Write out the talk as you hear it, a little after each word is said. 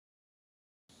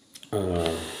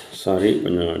Sorry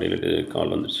கொஞ்சம் இடையில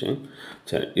கால் வந்துருச்சு.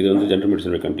 சரி, இது வந்து ஜென்ரல்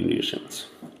மெடிசனோட கண்டினியூஷன்ஸ்.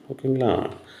 ஓகேங்களா?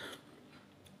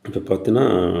 இப்போ பார்த்தீங்கன்னா,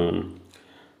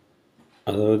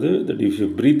 அதாவது that if you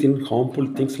breath in harmful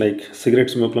things like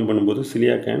cigarette ஸ்மோக்லாம் பண்ணும்போது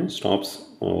சிலியா கேன் ஸ்டாப்ஸ்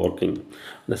ஒர்க்கிங்.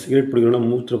 அந்த சிகரெட் பிடிக்கணும்னா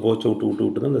மூச்சில் போச்ச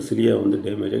விட்டு தான் அந்த சிலியா வந்து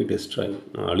டேமேஜ் ஆகி டெஸ்ட்ராய்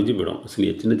அழிஞ்சு போயிடும்.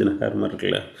 சிலியா சின்ன சின்ன ஹேர் மாதிரி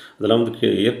இருக்குல்ல, அதெல்லாம்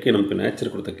வந்து இயற்கை நமக்கு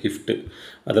நேச்சர் கொடுத்த கிஃப்ட்டு.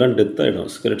 அதெல்லாம் டெத் ஆகிடும்.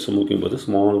 சிகரெட் ஸ்மோக்கிங் போது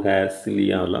ஸ்மால் ஹேர்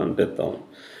சிலியா அதெல்லாம் டெத் ஆகும்.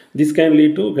 This can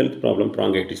lead to health problem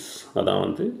bronchitis. அதான்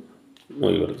வந்து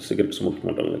நோய் வருது சிகரெட் ஸ்மோக்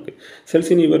பண்ணுறவங்களுக்கு.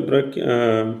 Cells in your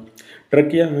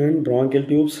trachea and bronchial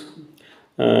tubes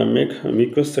make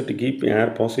mucus that keep air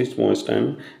passage moist and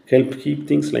help keep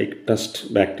things like dust,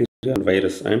 bacteria, and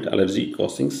virus and allergy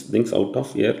causing things out of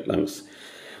your lungs.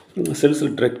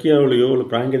 செல்ஸில் ட்ரக்கியாவிலையோ இல்லை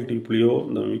ப்ராங்கல் டியூப்லேயோ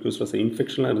இந்த மியூக்கஸில்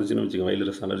இன்ஃபெக்ஷனாக இருந்துச்சுன்னு வச்சுக்கோங்க,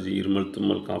 virus, allergy, இருமல்,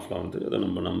 தும்மல், காஃப்லாம் வந்து அதை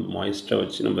நம்ம மாய்ஸ்டாக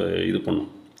வச்சு நம்ம இது பண்ணோம்.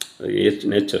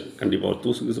 நேச்சர் கண்டிப்பாக ஒரு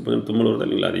தூசு கீசு பண்ணி தும்மல் வருது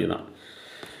இல்லைங்களா, அதே தான்.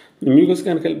 Mucus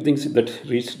can help things that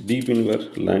reach deep in your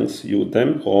lungs. You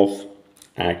then cough,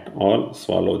 act or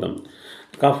swallow them.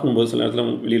 காஃபும்போது சில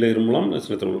நேரத்தில் வெளியில் இரும்பலாம்,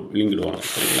 சில நேரத்தில் விழுங்கிடுவாங்க.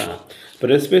 சரிங்களா? இப்போ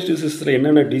ரெஸ்பிரேட்டரி சிஸ்டத்தில்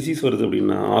என்னென்ன டிசீஸ் வருது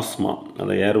அப்படின்னா, ஆஸ்மா,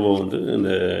 அந்த ஏர்வோ வந்து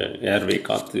இந்த ஏர்வே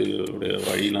காற்றுடைய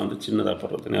வழியெலாம் வந்து சின்னதாக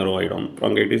படுறது நேரோ ஆகிடும்.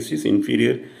 Bronchitis is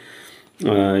inferior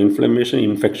inflammation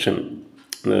infection,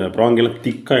 இந்த ப்ராங்கெல்லாம்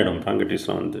திக்காகிடும்.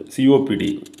 ப்ராங்கைட்டிஸ்லாம் வந்து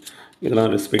சிஓபிடி,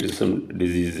 இதெல்லாம் respiratory system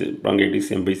disease.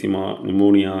 Bronchitis, எம்பைசிமா,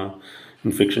 pneumonia,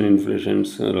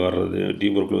 inflations அதில் வர்றது,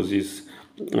 tuberculosis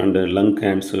and lung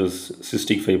cancers,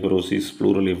 cystic ஃபைபரோசிஸ்,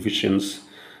 plural Ephesians.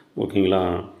 ஓகேங்களா?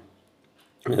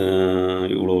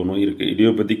 இவ்வளோ நோய் இருக்குது.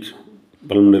 Idiopathic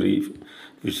pulmonary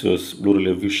Fisher's, plural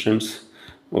Ephesians,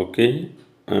 okay,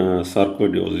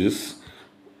 சார்கோடியோசிஸ்,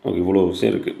 okay, இவ்வளோ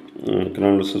விஷயம் இருக்குது.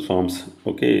 கிரானுலோசஸ் ஃபார்ம்ஸ்,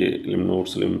 ஓகே,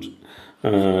 லிம்னோட்ஸ், லிம்ஸ்,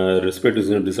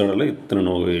 ரெஸ்பிரேட்டரி டிசார்டரில் இத்தனை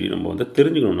நோய் நம்ம வந்து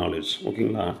தெரிஞ்சுக்கணும், நாலேஜ்.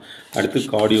 ஓகேங்களா? அடுத்து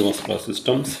cardiovascular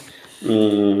systems.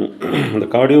 The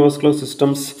cardiovascular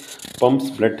systems pumps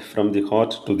blood from the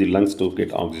heart to the lungs to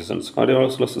get oxygen.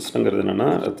 Cardiovascular systemங்கிறது என்னென்னா,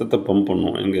 ரத்தத்தை பம்ப்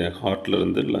பண்ணும் எங்கள்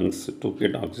ஹார்ட்லேருந்து lungs to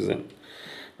get oxygen.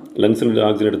 லங்ஸில்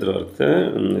oxygen எடுத்துகிட்டு வரத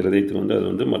இதயத்துக்கு வந்து அது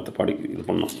வந்து மற்ற பாடிக்கு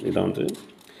இது பண்ணோம். இதான் வந்து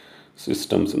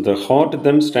systems. The heart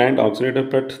then stand oxygenated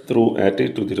blood through artery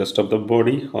to the rest of the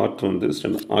body. Heart வந்து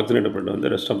oxygenated blood வந்து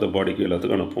rest of the bodyக்கு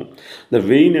எல்லாத்துக்கும் அனுப்பும். இந்த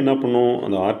வெயின் என்ன பண்ணும்,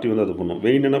 அந்த ஆர்டரி வந்து அது பண்ணும்.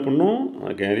 வெயின் என்ன பண்ணும்,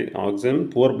 கேரி ஆக்சிஜன்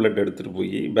புவர் பிளட் எடுத்துகிட்டு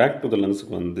போய் பேக் டு த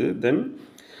லங்ஸுக்கு வந்து தென்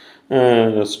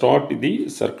start the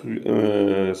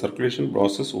circulation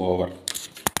process over.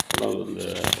 அதாவது இந்த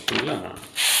ஓகேங்களா.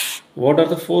 What are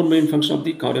the four main functions of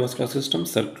the cardiovascular system?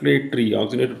 Circulatory,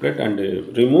 oxygenated blood, and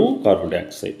remove carbon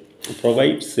dioxide.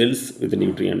 Provide cells with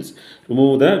nutrients.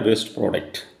 Remove the waste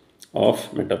product of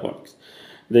metabolics.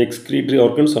 The excretory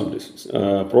organs of disease.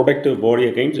 Protect the body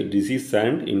against disease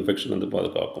and infection and the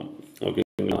பாதுகாக்கும். Okay.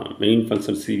 Main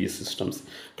function serious systems.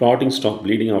 Clotting, stop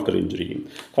bleeding after injury.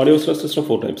 Cardiovascular system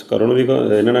 4 types. Coronary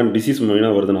என்னென்ன disease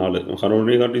மெயினாக வருது 4.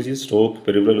 Coronary heart disease, stroke,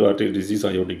 peripheral artery disease,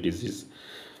 aortic disease.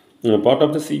 Part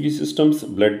of the CV systems: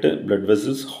 blood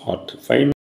vessels, heart.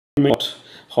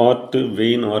 Heart,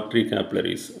 vein, artery,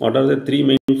 capillaries. What are the 3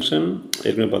 main functions?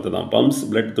 ஏற்கனவே பார்த்ததான். Pumps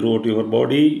blood throughout your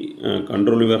body,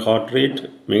 control your heart rate,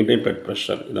 maintain blood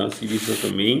pressure. இதான் CV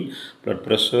system main. Blood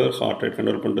pressure, heart rate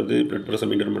control பண்ணுறது, blood pressure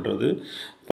maintain பண்ணுறது,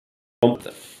 pump.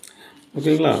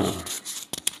 ஓகேங்களா?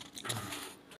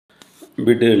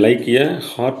 Bit like ஏ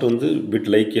heart வந்து bit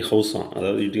like a house on,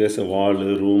 அதாவது it has a wall,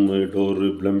 room, door,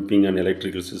 plumbing and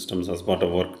electrical systems as part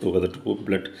of work together to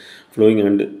blood flowing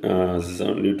and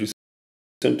nutrition.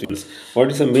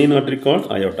 What is a main artery called?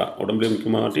 Aorta. உடம்புல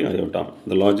முக்கியமான artery aorta.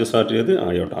 The largest artery அது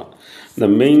aorta. The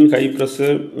main high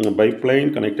pressure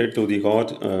pipeline connected to the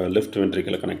heart left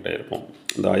ventricle connect ஆகிருக்கும்.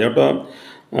 இந்த aorta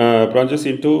branches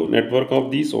into network of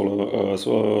these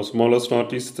smallest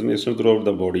arteries throughout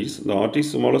the bodies. The artery's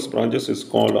smallest branches is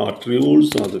called arterioles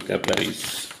or the capillaries.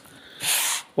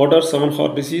 What are 7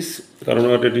 heart disease?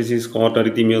 Coronary artery disease, heart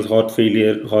arrhythmias, heart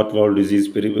failure, heart valve disease,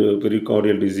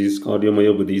 pericardial disease,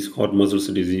 cardiomyopathies, heart muscles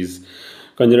disease,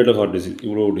 congenital heart disease.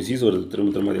 இவ்வளோ disease வருது,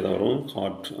 திரும்ப இதாக வரும்.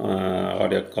 Heart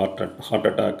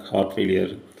attack, heart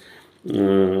failure,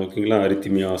 ஓகேங்களா,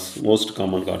 arrhythmias, most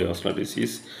common cardiovascular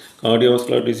disease.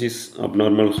 Cardiovascular disease,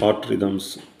 abnormal heart rhythms,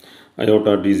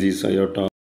 aorta disease,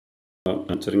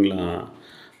 சரிங்களா,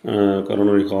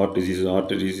 coronary heart disease,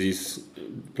 artery disease,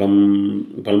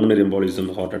 pulmonary embolism,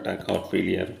 heart attack, heart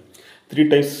failure. 3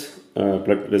 types: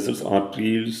 blood vessels,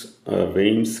 arteries,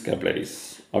 veins, capillaries.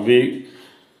 Away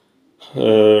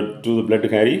to the blood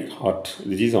carry heart,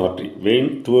 this is artery. Vein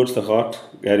towards the heart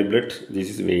carry blood, this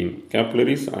is vein.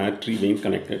 Capillaries, artery, vein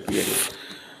connected together.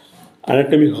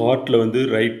 Anatomy, ஹார்ட்டில் வந்து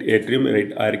right atrium,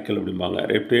 right auricle அப்படிம்பாங்க.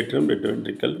 Left atrium, left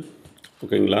ventricle,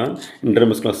 ஓகேங்களா.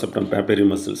 இன்டர்மஸ்குலர் septum பேப்பரி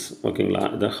muscles. ஓகேங்களா.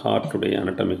 இந்த ஹார்ட்டுடைய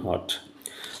anatomy heart.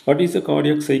 What is the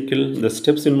cardiac cycle? The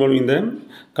steps involving the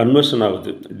conversion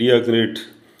ஆகுது டீஆக்சினேட்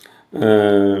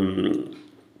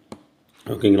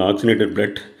ஓகேங்களா oxygenated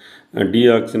blood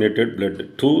deoxygenated blood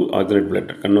to oxygenated blood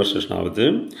conversation ஆகுது.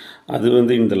 அது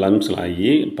வந்து இந்த லங்ஸில்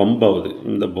ஆகி பம்ப் ஆகுது.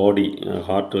 இந்த பாடி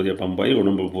ஹார்ட் வழியாக பம்ப் ஆகி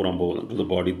உடம்பு பூரா போகுது to the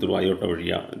body through aorta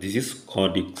வழியாக. This is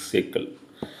cardiac cycle.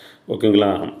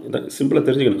 ஓகேங்களா. இதை சிம்பிளாக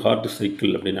தெரிஞ்சுக்கணும். ஹார்ட்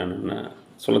சைக்கிள் அப்படின்னு நான்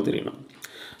சொல்ல தெரியணும்.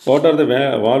 What are the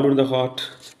valve in the heart?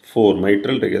 4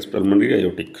 mitral, digestive, pulmonary,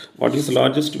 aortic. What is the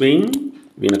largest vein?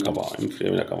 Vena cava,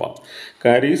 inferior vena cava.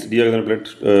 Carries diagonal blood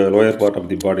lower part of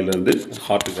the body இருந்து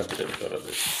ஹார்ட்டுக்கு ரத்தத்தை எடுத்து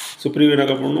வர்றது. superior vena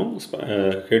cava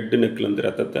head நெக்லேருந்து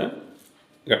ரத்தத்தை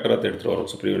கட்டரத்தை எடுத்துகிட்டு வரும்.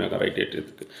 superior vena cava right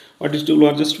ஏற்றுறதுக்கு. What is the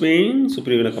largest vein?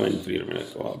 superior vena cava, inferior vena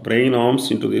cava. Brain arms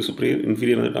into the superior,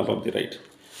 inferior on the top of the right.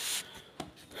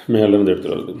 மேலேருந்து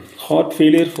எடுத்துகிட்டு வருது. Heart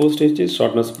failure 4 stages.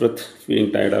 Shortness breadth, feeling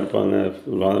டயர்டாக இருப்பாங்க,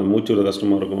 மூச்சு விட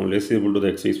கஷ்டமாக இருக்கும், less able to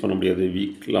exercise பண்ண முடியாது,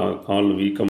 கால்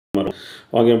வீக்கமாக இருக்கும்,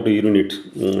 வாங்க அப்படி யூரினேட்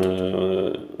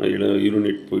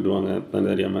போயிடுவாங்க தண்ணி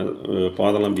அறியாமல்,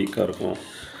 பாதெல்லாம்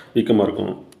வீக்கமாக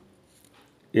இருக்கும்.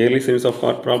 Early signs of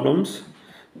heart problems,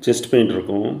 chest pain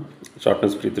இருக்கும்,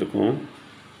 ஷார்ட்னஸ் பிரீத் இருக்கும்,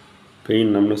 பெயின்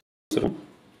நம்னஸ் இருக்கும்.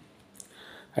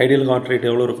 ஐடியல் ஹார்ட் ரேட்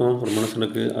எவ்வளோ இருக்கும் ஒரு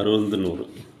மனுஷனுக்கு? 60-100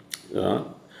 இதுதான்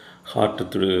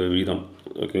ஹார்ட் வீதம்.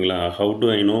 ஓகேங்களா. How to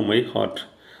I know my heart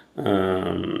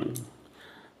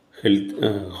health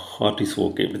heart is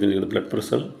okay எப்படி தெரிஞ்சுக்கிறது? பிளட்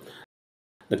ப்ரெஷர்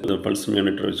பல்ஸ்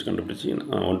மீட்டர் வச்சு கண்டுபிடிச்சி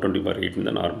 120/8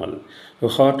 இந்த normal.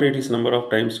 Heart rate is number of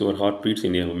times your heart beads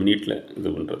இன் மினிட்ல இது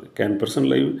பண்ணுறது. Can person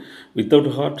live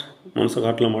without heart? மனுஷன்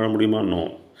ஹார்ட்டில் வாழ முடியுமா? நோ.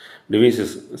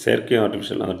 டிவைசஸ் செயற்கை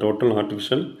ஆர்டிஃபிஷியல், அந்த டோட்டல்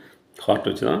ஆர்டிஃபிஷியல் ஹார்ட்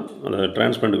வச்சு தான் அந்த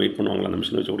டிரான்ஸ்பிளான்ட் வெயிட் பண்ணுவாங்களா அந்த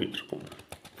மிஷின் வச்சு ஓடிட்டுருக்கோம்.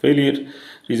 Failure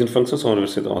reason functions R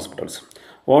visit hospitals.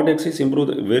 What exercise improve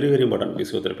very very important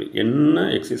physiotherapy. என்ன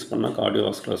எக்ஸசைஸ் பண்ணால்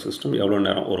கார்டியோவாஸ்குலர் சிஸ்டம் எவ்வளோ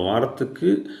நேரம்? ஒரு வாரத்துக்கு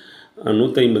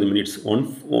 150 minutes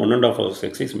 1.5 hours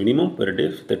exercise minimum per day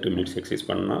 30 minutes exercise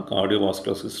பண்ணால்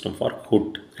cardiovascular system for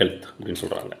good health அப்படின்னு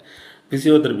சொல்கிறாங்க.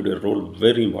 ஃபிசியோதெரப்பியோட role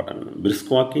very important.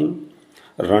 Brisk walking,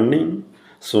 running,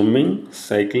 swimming,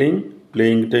 cycling,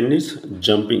 playing tennis,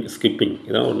 jumping, skipping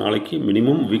இதான் ஒரு நாளைக்கு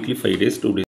minimum weekly 5 days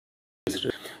 2 days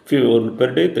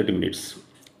per day 30 minutes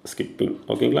skipping.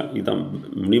 ஓகேங்களா. இதுதான்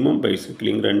minimum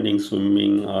பைசைக்கிளிங், running,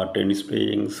 swimming R tennis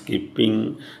playing, skipping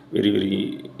very very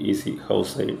easy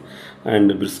house side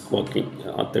and brisk walking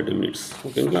 30 minutes.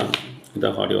 ஓகேங்களா.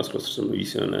 இதான் cardiovascular system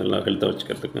ஈஸியாக நல்லா ஹெல்த்தாக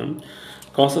வச்சுக்கிறதுக்கு.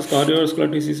 காசஸ்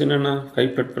கார்டியோவாஸ்குலர் டிசீஸ் என்னென்னா? High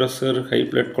blood pressure, high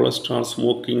blood cholesterol,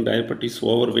 smoking, diabetes,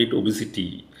 over weight, obesity.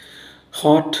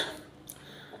 Heart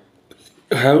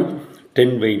have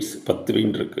 10 veins, 10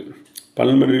 vein இருக்குது.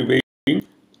 Pulmonary vein,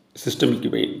 systemic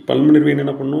vein. Pulmonary vein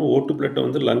என்ன பண்ணும்? ஓட்டு பிளட்டை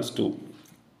வந்து லங்ஸ் டூ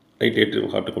ரைட் ஏற்று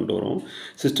ஹார்ட்டை கொண்டு வரும்.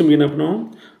 சிஸ்டமிக் என்ன பண்ணும்?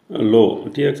 லோ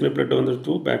டீஆக்சினேட் பிளட்டை வந்து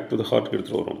டூ பேக் டு த ஹார்ட்டுக்கு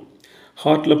எடுத்துகிட்டு வரும்.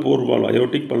 ஹார்ட்டில் போர் வால்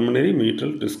aortic, pulmonary,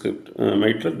 மீட்ரல், டிஸ்கிரிப்ட்,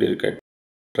 mitral, டெரிகைட்,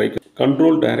 ட்ரைக்.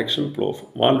 Control direction flow.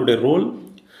 வால்வுடைய role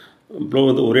flow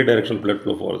வந்து ஒரே டைரக்ஷன் பிளட்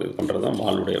ஃப்ளோ போகிறது பண்ணுறது தான்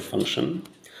வால்வுடைய function.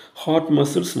 Heart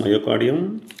muscles myocardium.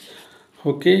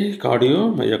 Okay. Cardio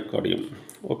myocardium.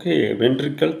 Okay.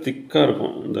 Ventricle திக்காக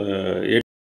இருக்கும்.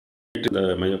 இந்த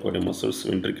மயோகார்டியம் மசில்ஸ்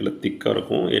வென்ட்ரிக்கலில் திக்காக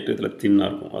இருக்கும், ஏற்றத்தில் தின்னாக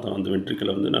இருக்கும். அதான் வந்து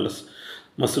வென்ட்ரிக்கலில் வந்து நல்ல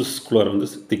மசில்ஸ்குள்ளார வந்து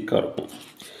திக்காக இருக்கும்.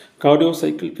 Cardio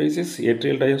cycle faces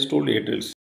atrial diastole, atrial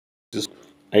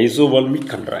ஐசோவால்மிக்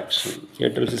contraction.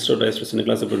 Atrial systole diastole சின்ன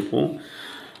கிளாஸ் படிப்போம்.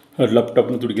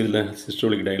 லேப்டாப்னு துடிக்கிறதுல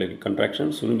சிஸ்டோலிக் டயலிக்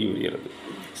கண்ட்ராக்ஷன் சுருங்கி விடுகிறது.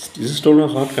 சிஸ்டோல்னா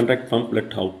heart contract pump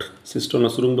blood out.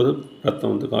 சிஸ்டோல்னா சுருங்கும்போது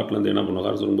ரத்தம் வந்து ஹார்ட்லேருந்து என்ன பண்ணுவோம்?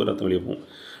 ஹார்ட் சுருங்கும்போது ரத்தம் வெளியே போகும்.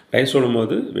 டயஸ்டோலும்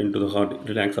போது when to the heart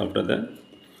relax after the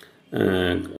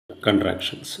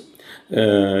contractions.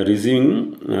 Receiving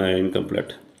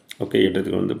incomplete. Okay.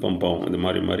 ஏற்றத்துக்கு வந்து பம்ப் ஆகும். இது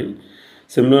மாதிரி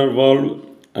seminar valve,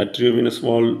 அட்ரியோவினஸ்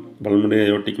valve, pulmonary,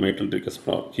 aortic, mitral, discuss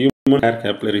valve. Human hair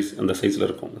capillaries அந்த சைஸில்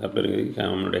இருக்கும். கேப்லரி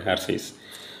நம்மளுடைய hair size.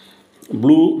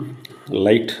 Blue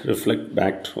light reflect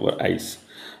back over ice.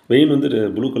 Vein வந்து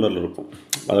blue கலரில் இருக்கும்.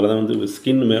 அதில் தான் வந்து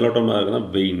ஸ்கின் மேலோட்டமாக இருக்குன்னா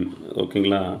வெயின்.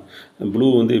 ஓகேங்களா. ப்ளூ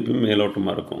வந்து எப்பயும்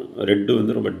மேலோட்டமாக இருக்கும். ரெட்டு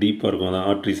வந்து ரொம்ப டீப்பாக இருக்கும். அதான்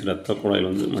ஆர்ட்ரிஸ் ரத்த குழாயில்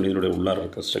வந்து மனிதனுடைய உள்ளார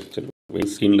இருக்க ஸ்ட்ரக்சர்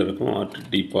வெயின் ஸ்கின்னில் இருக்கும். ஆர்ட்ரி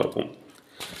டீப்பாக இருக்கும்.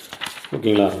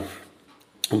 ஓகேங்களா.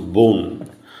 போன்.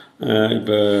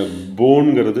 இப்போ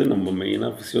போனுங்கிறது நம்ம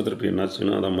மெயினாக ஃபிசியோதெரப்பி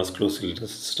என்னாச்சுன்னா அதான்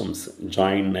மஸ்குலோஸ்கெலட்டல் சிஸ்டம்ஸ்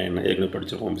ஜாயின் என்ன ஏற்கனவே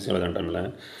படிச்சிருக்கோம் ஃபிசியாலஜி டைமில்.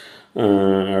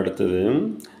 அடுத்தது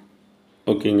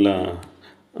ஓகேங்களா.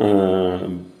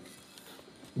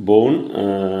 போன்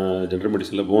ஜென்ரல்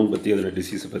மெடிசனில் போன் பற்றி அதில்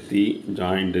டிசீஸை பற்றி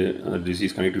joint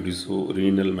disease connective tissue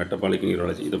renal metabolic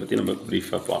neurology இதை பற்றி நம்ம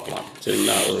ப்ரீஃபாக பார்க்கலாம்.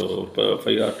 சரிங்களா. ஒரு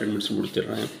 5 or 10 minutes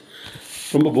முடிச்சிடுறேன்.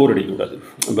 ரொம்ப போர் அடிக்கக்கூடாது.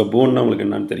 இப்போ போன்னா உங்களுக்கு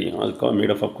என்னன்னு தெரியும். அது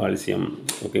மேட் ஆஃப் கால்சியம்.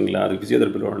 ஓகேங்களா? அது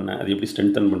ஃபிசியோதெரப்பியில் உடனே அது எப்படி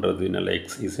ஸ்ட்ரென்தன் பண்ணுறது, நல்ல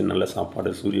எக்ஸசைஸ், நல்ல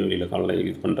சாப்பாடு, சூரிய ஒளியில் காலைல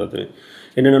இது பண்ணுறது,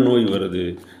 என்னென்ன நோய் வருது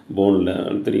போனில்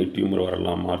தெரியும். டியூமர்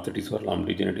வரலாம், ஆர்த்தடிஸ் வரலாம்,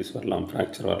 டிஜெனடிஸ் வரலாம்,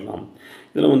 ஃப்ராக்சர் வரலாம்.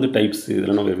 இதெல்லாம் வந்து டைப்ஸ்.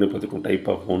 இதெல்லாம் நம்ம ஏற்கனவே பார்த்துருக்கோம். டைப்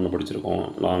ஆஃப் போன்னு படிச்சிருக்கோம்.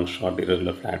 Long, short,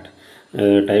 irregular, flat.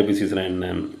 டயபிசிஸ்னால் என்ன,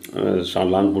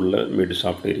 லாங் புல்லில் மிட்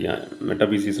ஷாஃப்ட் ஏரியா.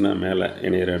 மெட்டாபிசிஸ்னால் மேலே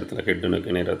இணையிற இடத்துல,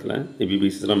 ஹெட்டுனுக்கு இணையிற இடத்துல.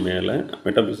 எபிபிசிஸ்னால் மேலே,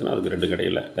 மெட்டாபிசிஸ்னால் அதுக்கு ரெண்டு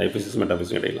கிடையில. டயபிசிஸ்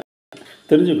மெட்டாபிசிஸ் கிடையில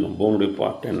தெரிஞ்சுக்கணும். போனுடைய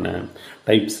பார்ட் என்ன,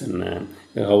 டைப்ஸ் என்ன,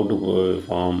 ஹவு டு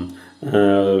ஃபார்ம்,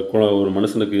 ஒரு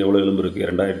மனுஷனுக்கு எவ்வளோ எலும்பு இருக்குது,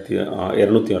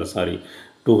 206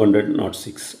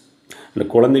 206. இந்த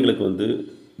குழந்தைங்களுக்கு வந்து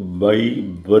by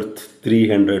birth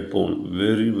 300 phone,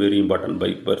 very very important.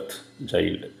 By birth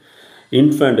child.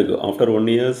 இன்ஃபேண்ட்டுக்கு after 1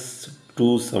 year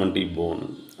 270 phone,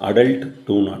 adult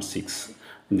 206.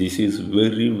 This is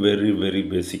very very very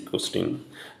basic question.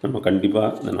 நம்ம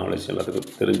கண்டிப்பாக இந்த நாலேஜ்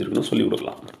எல்லாத்துக்கும் தெரிஞ்சிருக்கணும், சொல்லிக்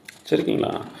கொடுக்கலாம்.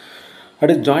 சரிங்களா?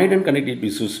 அடுத்து joint and connective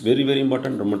disease, very very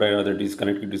important. Rheumatoid arthritis,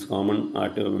 connectivities common,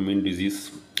 autoimmune disease,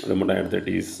 rheumatoid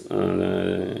arthritis,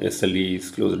 SLE,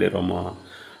 ஸ்க்ளோசடெரோமா,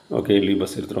 okay,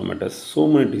 lupus எரித்ரோமேட்டஸ், so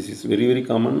many disease, very very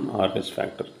common RH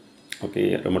factor. Okay,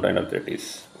 rheumatoid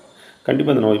arthritis.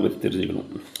 கண்டிப்பாக அந்த நோய் பற்றி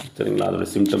தெரிஞ்சுக்கணும். சரிங்களா? அதோட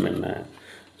சிம்டம் என்ன,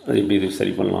 அது எப்படி இது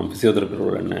சரி பண்ணலாம், ஃபிசியோதெரப்பி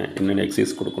ரோல் என்ன, என்னென்ன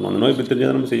எக்ஸசைஸ் கொடுக்கணும், அந்த நோய் பற்றி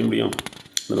தெரிஞ்சால் நம்ம செய்ய முடியும்.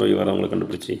 அந்த நோய் வரவங்களை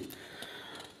கண்டுபிடிச்சி.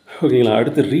 ஓகேங்களா?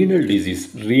 அடுத்து ரீனல் டிசீஸ்.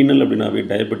 ரீனல் அப்படின்னாவே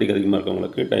டயபெட்டிக் அதிகமாக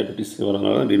இருக்கவங்களுக்கு, டயபெட்டிஸ்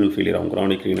வரதுனால தான் ரீனல் ஃபெயிலியர் ஆகும்.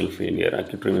 Chronic renal failure,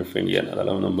 acute renal failure.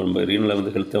 அதெல்லாம் நம்ம ரீனலை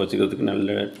வந்து ஹெல்த்தாக வச்சுக்கிறதுக்கு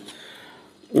நல்ல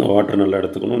வாட்டர் நல்லா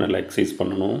எடுத்துக்கணும், நல்லா எக்ஸசைஸ்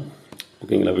பண்ணணும்.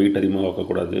 ஓகேங்களா? வெயிட் அதிகமாக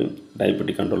வைக்கக்கூடாது,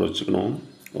 டயபெட்டிக் கண்ட்ரோல் வச்சுக்கணும்.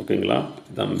 ஓகேங்களா?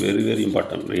 இதுதான் very very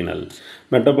important. Renal.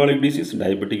 Metabolic disease,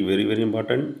 diabetic very very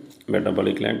important.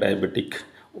 மெட்டபாலிக்கில் diabetic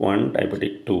 1,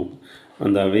 diabetic 2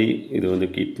 வந்தாவே இது வந்து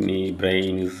கிட்னி,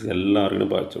 பிரெயின்ஸ்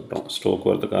எல்லாருக்கும் பாதிச்சு விட்டோம். ஸ்ட்ரோக்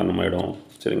வரது காரணமாயிடும்.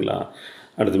 சரிங்களா?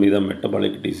 அடுத்து மீதான்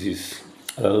மெட்டபாலிக் டிசீஸ்,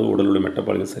 அதாவது உடலுடைய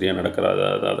மெட்டபாலிக் சரியாக நடக்கிறாது,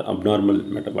 அதாவது அப்நார்மல்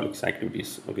மெட்டபாலிக்ஸ்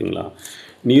ஆக்டிவிட்டீஸ். ஓகேங்களா?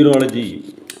 நியூராலஜி.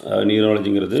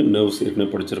 நியூராலஜிங்கிறது நர்வ்ஸ் ஏற்கனவே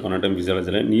படிச்சிருக்கோம் அனாட்டமி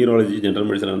ஃபிசியாலஜியில். நியூராலஜி ஜென்ரல்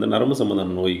மெடிசனில் வந்து நரம்பு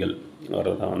சம்பந்தமான நோய்கள்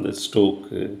வர்றதான் வந்து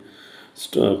ஸ்ட்ரோக்கு,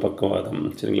 பக்கவாதம்.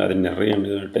 சரிங்களா? அது நிறைய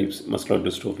types, muscular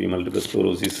dystrophy, multiple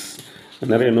sclerosis,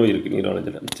 நிறைய நோய் இருக்குது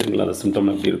நியூராலஜியில். சரிங்களா? அந்த சிம்டம்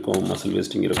எப்படி இருக்கும், மசில்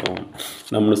வேஸ்டிங் இருக்கும்,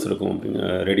 நம்னஸ் இருக்கும்,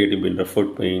 ரேடியேட்டிவ் பெயின்,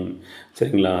 ரெஃபர்ட் பெயின்.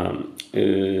 சரிங்களா?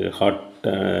 ஹார்ட்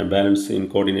பேலன்ஸ் இன்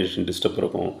கோஆர்டினேஷன் டிஸ்டர்ப்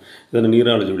இருக்கும். இதெல்லாம்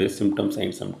நியூராலஜியுடைய சிம்டம்,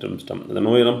 சைன் சிம்டம். இந்த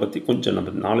நோயெல்லாம் பற்றி கொஞ்சம்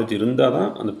நம்ம நாலேஜ் இருந்தால்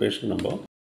தான் அந்த பேஷண்ட் நம்ம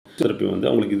தெரப்பி வந்து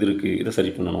அவங்களுக்கு இது இருக்குது, இதை சரி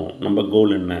பண்ணணும், நம்ம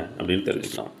கோல் என்ன அப்படின்னு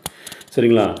தெரிஞ்சுக்கலாம்.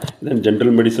 சரிங்களா? இதான்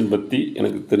ஜென்ரல் மெடிசன் பற்றி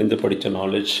எனக்கு தெரிஞ்ச படித்த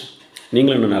நாலேஜ்.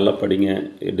 நீங்களும் இன்னும் நல்லா படிங்க.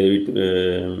 டேவிட்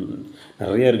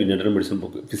நிறையா இருக்குது ஜென்ரல் மெடிசன்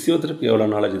புக்கு. ஃபிசியோதெரப்பி எவ்வளோ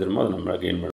நாலேஜ் தெரியுமோ அதை நம்ம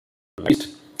கெயின் பண்ணணும்.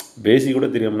 பேசிக் கூட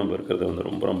தெரியாமல் நம்ம இருக்கிறத வந்து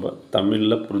ரொம்ப ரொம்ப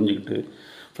தமிழில் புரிஞ்சுக்கிட்டு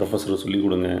ப்ரொஃபஸர் சொல்லிக்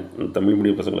கொடுங்க. தமிழ்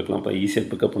மீடியம் பசங்களுக்கெல்லாம் இப்போ ஈஸியாக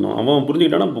பிக்கப் பண்ணுவோம். அவன்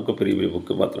புரிஞ்சுக்கிட்டானா புக்கை பெரிய பெரிய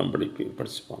புக்கு பார்த்து நம்ம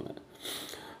படிச்சுப்பாங்க.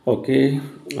 ஓகே,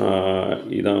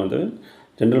 இதான் வந்து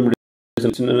ஜென்ரல்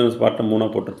மெடிசன். சின்ன பார்ட்டை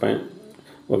 3 போட்டிருப்பேன்.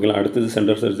 ஓகேங்களா? அடுத்தது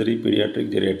சென்ட்ரல் சர்ஜரி,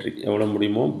 பீடியாட்ரிக், ஜெரியாட்ரிக். எவ்வளோ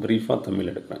முடியுமோ ப்ரீஃபாக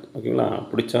தமிழ் எடுக்கிறேன். ஓகேங்களா?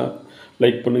 பிடிச்சா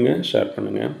லைக் பண்ணுங்கள், ஷேர்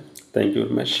பண்ணுங்கள். Thank you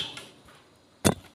very much.